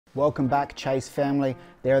Welcome back, Chase family.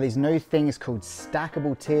 There are these new things called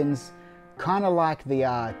stackable tins, kind of like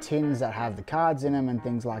the tins that have the cards in them and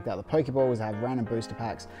things like that. The Pokeballs have random booster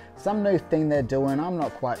packs. Some new thing they're doing, I'm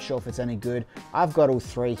not quite sure if it's any good. I've got all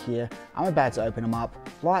three here. I'm about to open them up.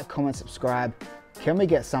 Like, comment, subscribe. Can we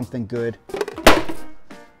get something good?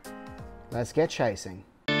 Let's get chasing.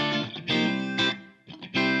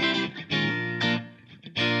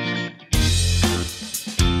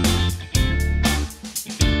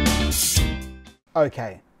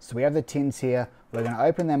 Okay, so we have the tins here. We're going to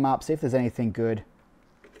open them up, see if there's anything good.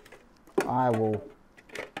 I will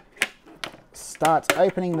start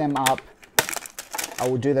opening them up. I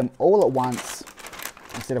will do them all at once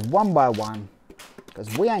instead of one by one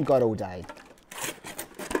because we ain't got all day.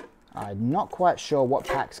 I'm not quite sure what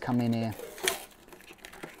packs come in here.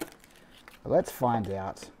 But let's find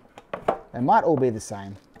out. They might all be the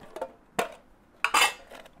same.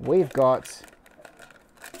 We've got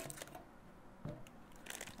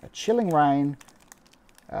a Chilling Rain,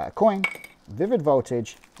 Coin, Vivid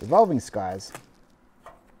Voltage, Evolving Skies.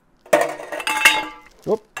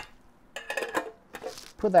 Whoop.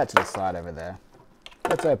 Put that to the side over there.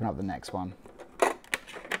 Let's open up the next one.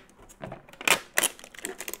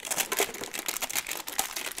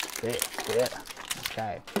 There.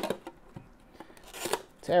 Okay.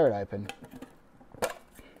 Tear it open.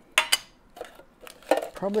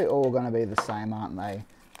 Probably all going to be the same, aren't they?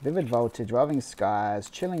 Vivid Voltage, Evolving Skies,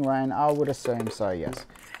 Chilling Rain, I would assume so, yes.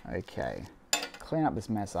 Okay, clean up this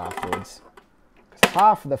mess afterwards. 'Cause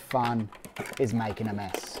half of the fun is making a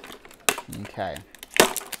mess. Okay.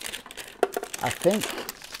 I think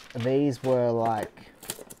these were like,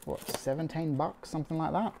 what, 17 bucks, something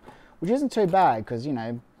like that? Which isn't too bad, because, you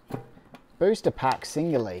know, booster pack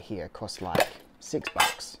singularly here costs like 6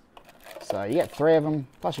 bucks. So you get 3 of them,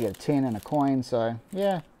 plus you get a tin and a coin, so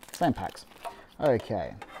yeah, same packs.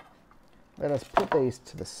 Okay. Let us put these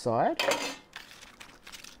to the side.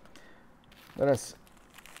 Let us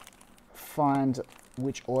find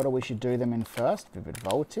which order we should do them in first. Vivid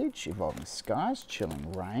Voltage, Evolving Skies,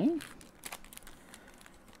 Chilling Rain.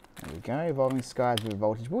 There we go, Evolving Skies, Vivid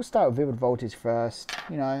Voltage. We'll start with Vivid Voltage first.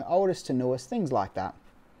 You know, oldest to newest, things like that.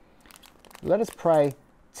 Let us pray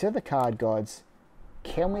to the card gods.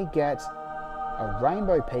 Can we get a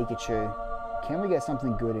Rainbow Pikachu? Can we get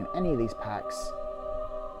something good in any of these packs?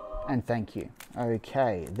 And thank you.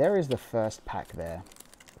 Okay, there is the first pack there.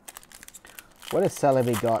 What has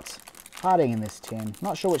Celebi got hiding in this tin?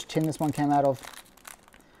 Not sure which tin this one came out of.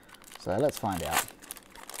 So let's find out.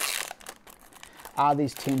 Are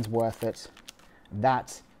these tins worth it?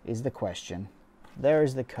 That is the question. There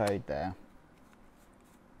is the code there.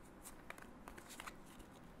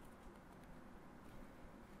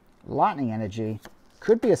 Lightning Energy.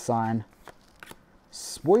 Could be a sign.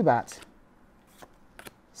 Swoobat.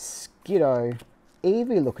 Skiddo,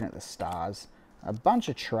 Eevee looking at the stars, a bunch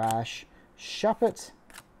of trash, Shuppet.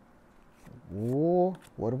 Whoa,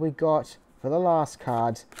 what have we got for the last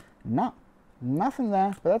card? No, nothing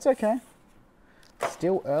there, but that's okay.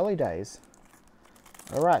 Still early days.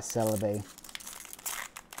 Alright, Celebi.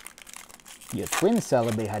 Your twin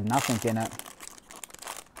Celebi had nothing in it.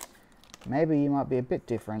 Maybe you might be a bit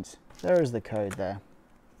different. There is the code there.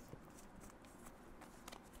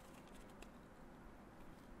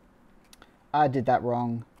 I did that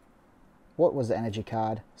wrong. What was the energy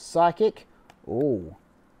card? Psychic? Ooh.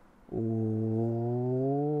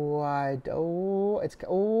 Ooh,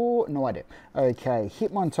 no idea. Okay,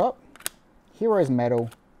 Hitmontop. Hero's Medal.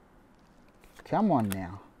 Come on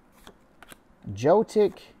now.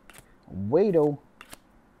 Joltik. Weedle.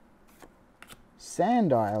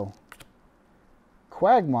 Sandile.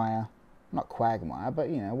 Quagmire. Not Quagmire, but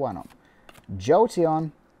you know, why not?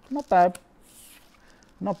 Jolteon. Not bad.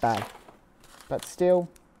 Not bad. But still,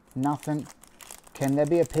 nothing. Can there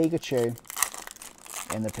be a Pikachu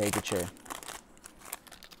in the Pikachu?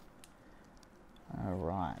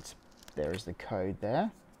 Alright, there is the code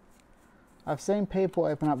there. I've seen people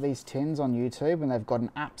open up these tins on YouTube and they've gotten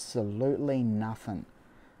absolutely nothing.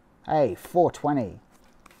 Hey, 420.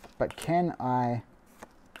 But can I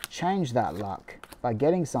change that luck by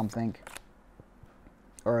getting something?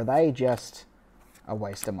 Or are they just a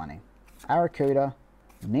waste of money? Arrokuda,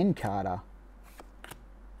 Nincada.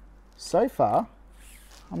 So far,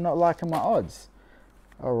 I'm not liking my odds.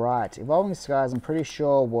 Alright, Evolving Skies I'm pretty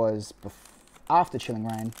sure was after Chilling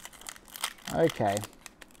Rain. Okay.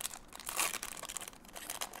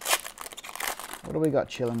 What do we got,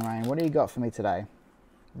 Chilling Rain? What do you got for me today?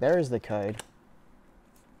 There is the code.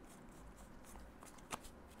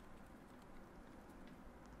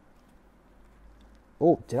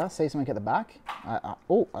 Oh, did I see something at the back?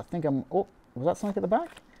 Oh, I think I'm... Oh, was that something at the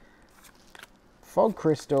back? Fog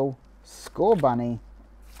Crystal, Score Bunny,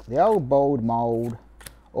 the Old Bald Mold,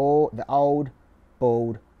 or the Old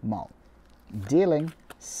Bald Mole. Dealing,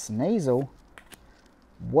 Sneasel.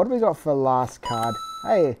 What do we got for the last card?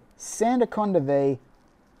 Hey, Sandaconda V.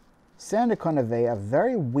 Sandaconda V, a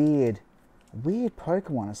very weird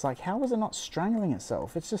Pokemon. It's like, how is it not strangling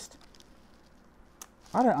itself? It's just,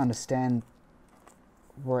 I don't understand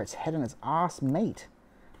where its head and its ass meet.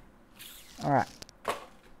 Alright.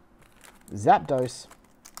 Zapdos.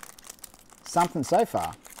 Something so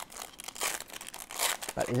far.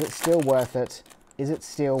 But is it still worth it? Is it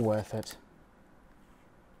still worth it?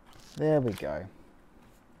 There we go.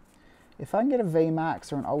 If I can get a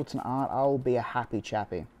VMAX or an alternate art, I'll be a happy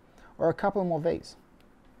chappy. Or a couple more Vs.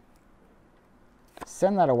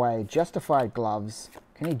 Send that away. Justified Gloves.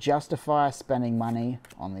 Can you justify spending money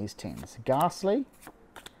on these tins? Ghastly.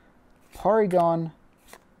 Porygon.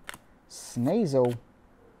 Sneasel.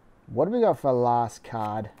 What do we got for the last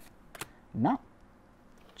card? No.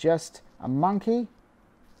 Just a monkey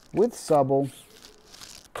with Sobble.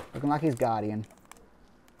 Looking like his guardian.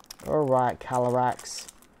 Alright, Calyrax.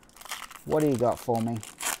 What do you got for me?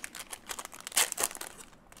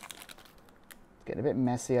 Getting a bit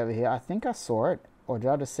messy over here. I think I saw it. Or did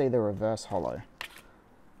I just see the reverse holo?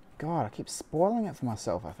 God, I keep spoiling it for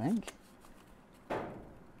myself, I think.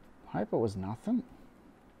 Hope it was nothing.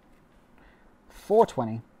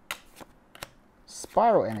 420.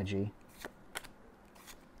 Spiral Energy.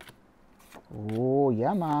 Oh,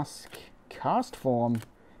 Yamask. Cast Form.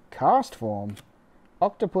 Cast Form.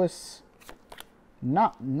 Octopus.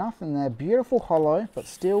 Nothing there. Beautiful holo, but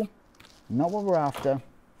still not what we're after.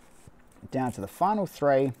 Down to the final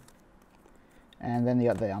three. And then the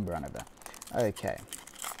Umbreon over there. Okay.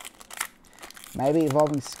 Maybe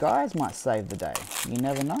Evolving Skies might save the day. You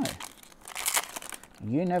never know.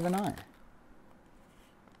 You never know.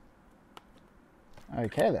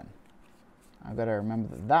 Okay then. I've got to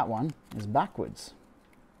remember that that one is backwards.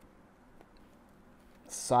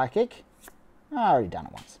 Psychic. I already done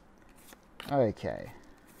it once. Okay.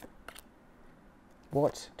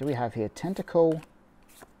 What do we have here? Tentacle.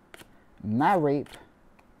 Mareep.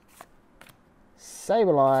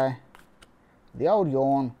 Sableye. The Old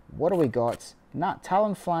Yawn. What do we got? Nut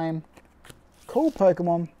Talonflame. Cool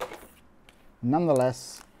Pokemon.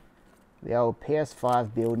 Nonetheless, the old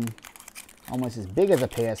PS5 building. Almost as big as a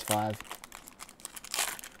PS5.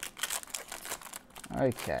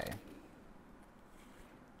 Okay.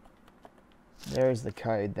 There's the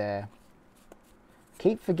code there.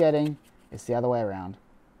 Keep forgetting it's the other way around.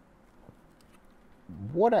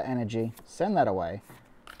 Water Energy. Send that away.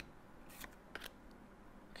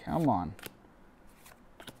 Come on.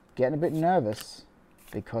 Getting a bit nervous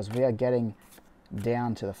because we are getting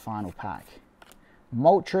down to the final pack.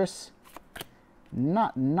 Moltres.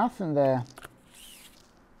 Nothing there.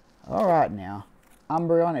 Alright now.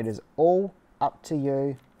 Umbreon, it is all up to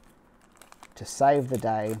you to save the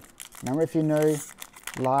day. Remember, if you're new,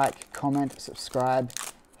 like, comment, subscribe.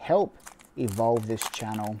 Help evolve this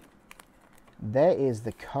channel. There is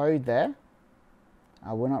the code there.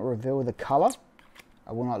 I will not reveal the color.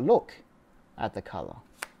 I will not look at the color.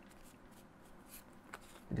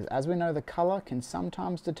 Because as we know, the color can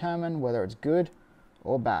sometimes determine whether it's good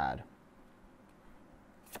or bad.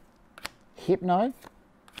 Hypno,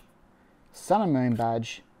 Sun and Moon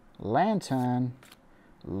Badge, Lantern,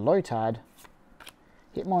 Lotad,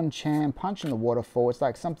 Hitmonchan, Punch in the Waterfall. It's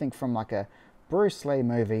like something from like a Bruce Lee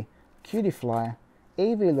movie. Cutie Fly,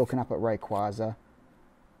 Eevee looking up at Rayquaza.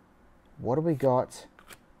 What do we got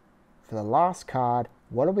for the last card?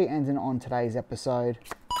 What are we ending on today's episode?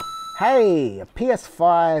 Hey, a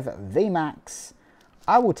PS5 VMAX.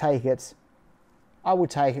 I will take it. I will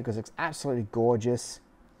take it because it's absolutely gorgeous.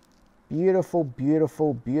 Beautiful,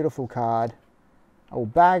 beautiful, beautiful card. I will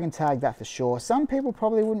bag and tag that for sure. Some people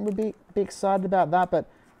probably wouldn't be excited about that, but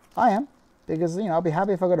I am. Because, you know, I'll be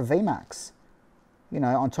happy if I got a VMAX, you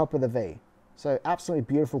know, on top of the V. So, absolutely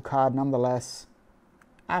beautiful card nonetheless.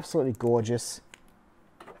 Absolutely gorgeous.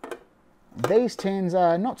 These tins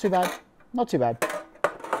are not too bad. Not too bad.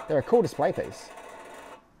 They're a cool display piece.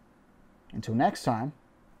 Until next time,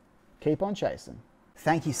 keep on chasing.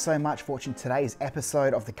 Thank you so much for watching today's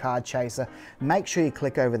episode of The Card Chaser. Make sure you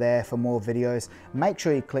click over there for more videos. Make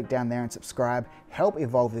sure you click down there and subscribe. Help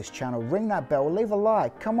evolve this channel. Ring that bell. Leave a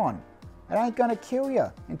like. Come on. It ain't gonna kill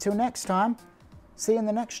you. Until next time, see you in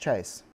the next chase.